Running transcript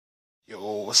Yo,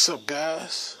 what's up,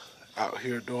 guys? Out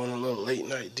here doing a little late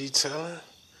night detailing.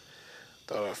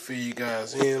 Thought I'd fill you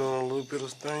guys in on a little bit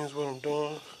of things, what I'm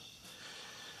doing.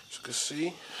 As you can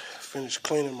see, finished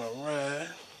cleaning my ride.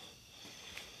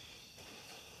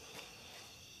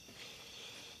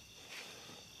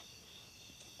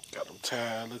 Got them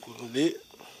tires looking lit.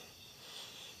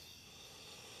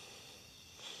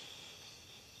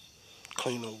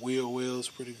 Clean the wheel wells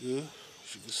pretty good,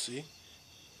 as you can see.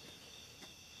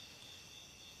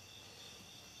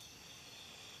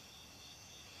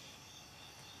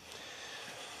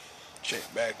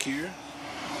 Check back here.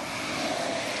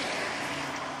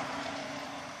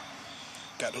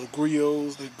 Got them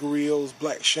grills, the grills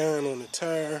black shine on the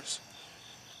tires.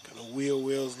 Got the wheel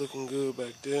wells looking good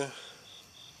back there.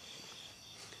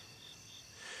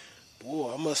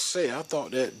 Boy, I must say, I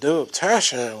thought that Dub tire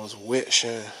shine was a wet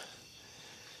shine.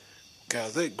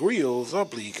 Guys, that grills, I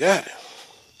believe, got it.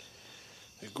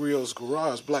 The Grills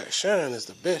Garage Black Shine is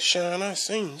the best shine I've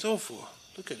seen so far.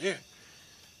 Look at that.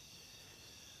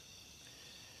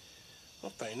 I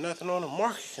don't think nothing on the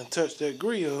market can touch that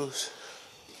Grills.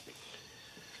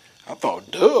 I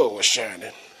thought Dub was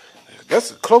shining.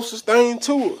 That's the closest thing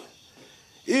to it.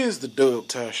 Is the Dub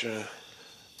tire shine. I'm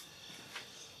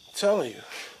telling you,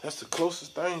 that's the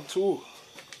closest thing to it.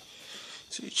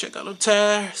 See, check out them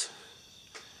tires.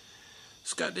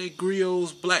 It's got that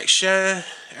Grills Black Shine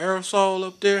aerosol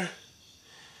up there.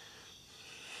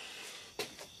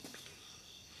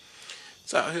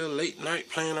 It's out here late night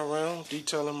playing around,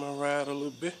 detailing my ride a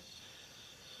little bit.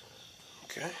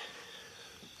 Okay.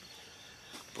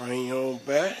 Bring you on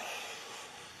back.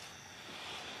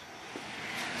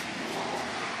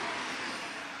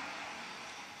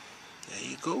 There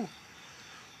you go.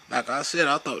 Like I said,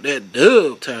 I thought that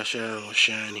Dub tire shine was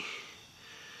shiny.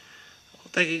 I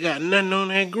don't think it got nothing on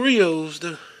that Grills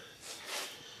though.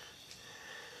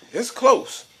 It's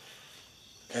close.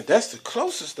 And that's the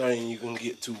closest thing you can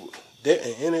get to it. That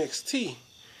and NXT.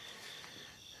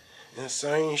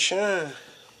 Insane Shine.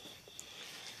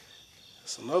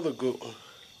 That's another good one.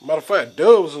 Matter of fact,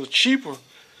 Dubs are cheaper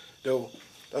though.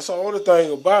 That's the only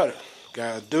thing about it.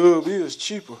 Guys, Dub is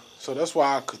cheaper. So that's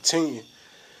why I continue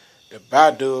to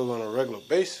buy Dub on a regular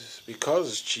basis, because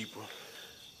it's cheaper.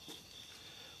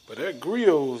 But that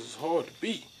Grills is hard to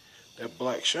beat. That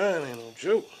Black Shine ain't no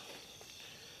joke.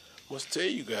 Must tell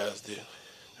you guys that.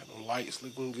 Got them lights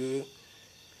looking good.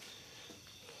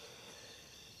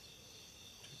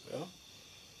 Well,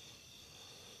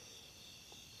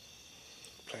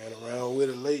 playing around with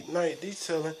it late night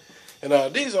detailing.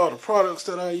 And these are the products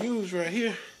that I use right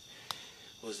here.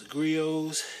 Was the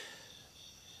Grills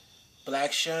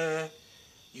Black Shine.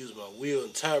 Use my wheel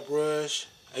and tire brush.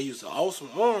 I use the Awesome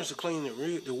Orange to clean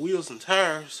the wheels and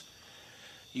tires.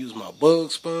 Use my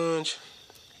bug sponge.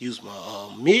 Use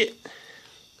my mitt.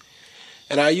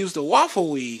 And I use the waffle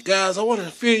weed. Guys, I want to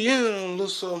fill you in on a little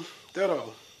something that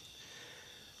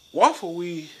waffle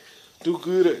weed do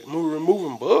good at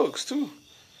removing bugs too.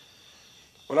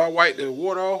 When I wipe the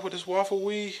water off with this waffle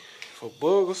weed for a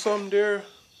bug or something there,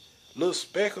 a little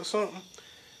speck or something,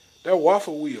 that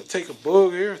waffle weed will take a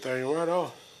bug and everything right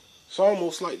off. It's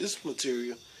almost like this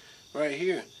material right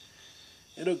here.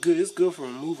 It's good for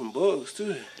removing bugs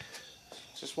too.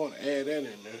 Just want to add that in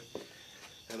there.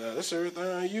 And that's everything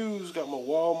I use. Got my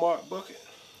Walmart bucket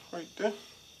right there.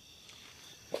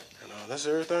 And that's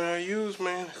everything I use,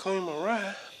 man, to clean my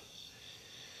ride.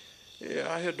 Yeah,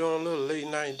 out here doing a little late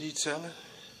night detailing.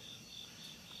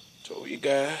 Told you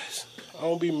guys, I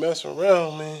don't be messing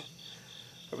around, man.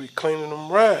 I be cleaning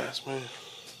them rides, man.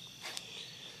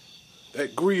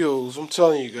 That Grills, I'm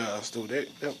telling you guys, though,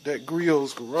 that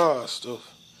Grills Garage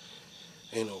stuff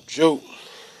ain't no joke.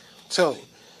 I'm telling you.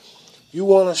 You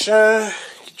want to shine?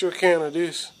 Get your can of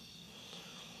this.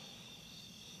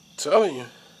 I'm telling you.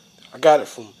 I got it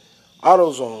from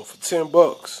AutoZone for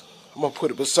 $10. I'm going to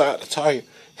put it beside the tire.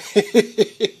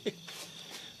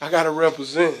 I got to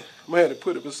represent. I'm going to have to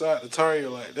put it beside the tire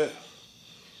like that.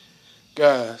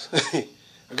 Guys,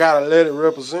 I got to let it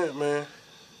represent, man.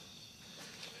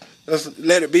 Let's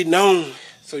let it be known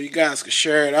so you guys can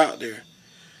share it out there.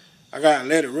 I got to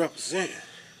let it represent.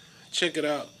 Check it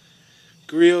out.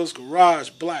 Grills Garage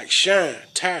Black Shine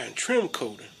Tire and Trim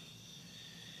Coating.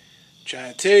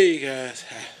 Trying to tell you guys,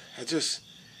 I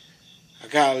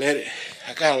gotta let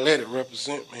it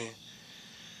represent, man.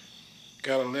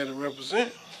 Gotta let it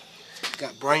represent.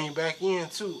 Gotta bring you back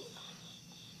into it.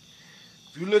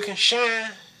 If you looking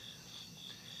shine,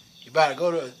 you better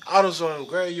go to AutoZone and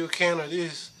grab you a can of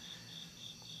this.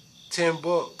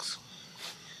 $10.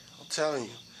 I'm telling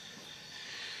you.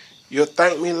 You'll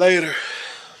thank me later.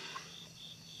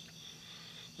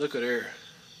 Look at her.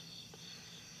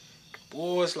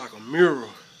 Boy, it's like a mirror. I'm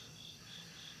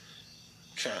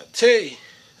trying to tell you,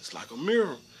 it's like a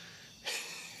mirror.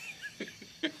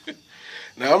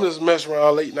 Now, I'm just messing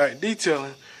around late night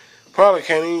detailing. Probably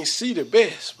can't even see the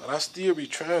best, but I still be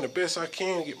trying the best I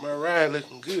can to get my ride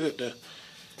looking good, though,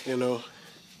 you know.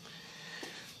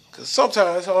 Because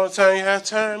sometimes the only time you have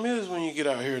time is when you get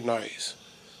out here nights.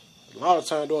 A lot of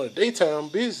time during the daytime, I'm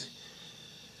busy.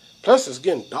 Plus, it's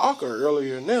getting darker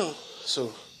earlier now,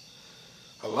 so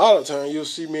a lot of time you'll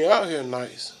see me out here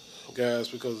nights, guys,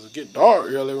 because it get dark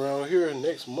early around here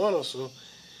next month or so.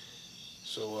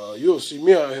 So you'll see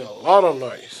me out here a lot of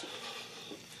nights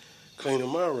cleaning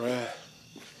my ride.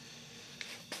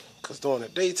 Because during the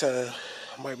daytime,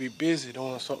 I might be busy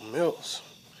doing something else.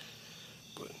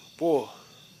 But boy,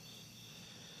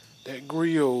 that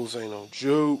grills ain't no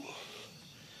joke.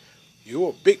 You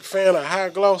a big fan of high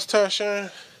gloss tie shine?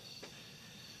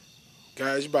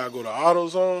 Guys, you about to go to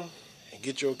AutoZone and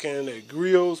get your can of that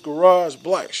Grills Garage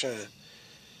Black Shine.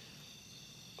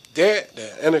 That,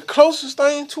 and the closest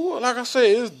thing to it, like I said,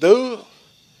 is Dub.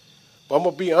 But I'm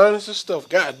going to be honest, this stuff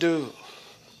got Dub.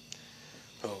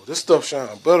 Oh, this stuff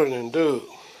shine better than Dub.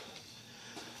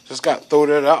 Just got to throw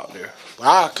that out there. But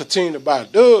I'll continue to buy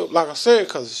Dub, like I said,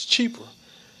 because it's cheaper.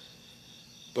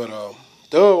 But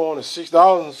Dub only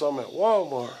 $6 and something at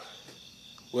Walmart.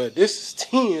 Well, this is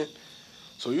 10.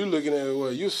 So you're looking at,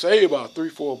 well, you save about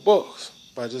 $3-4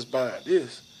 by just buying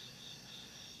this.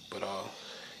 But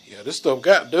yeah, this stuff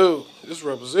got Dub. It's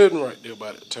representing right there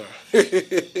by the time.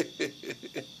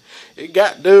 It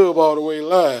got Dub all the way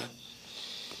live.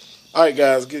 Alright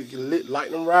guys, get lit,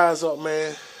 light them rides up,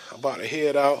 man. I'm about to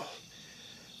head out.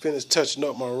 Finish touching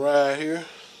up my ride here.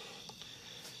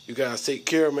 You guys take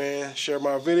care, man. Share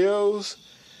my videos.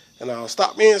 And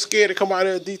stop being scared to come out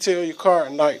there and detail your car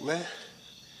at night, man.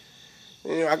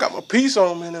 You know, I got my piece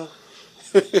on me now.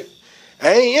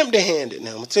 I ain't empty-handed now.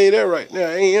 I'm going to tell you that right now.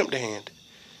 I ain't empty-handed.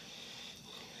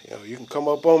 You know, you can come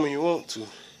up on me if you want to.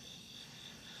 It'll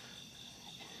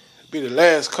be the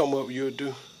last come up you'll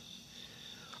do.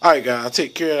 Alright, guys.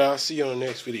 Take care. I'll see you on the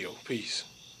next video. Peace.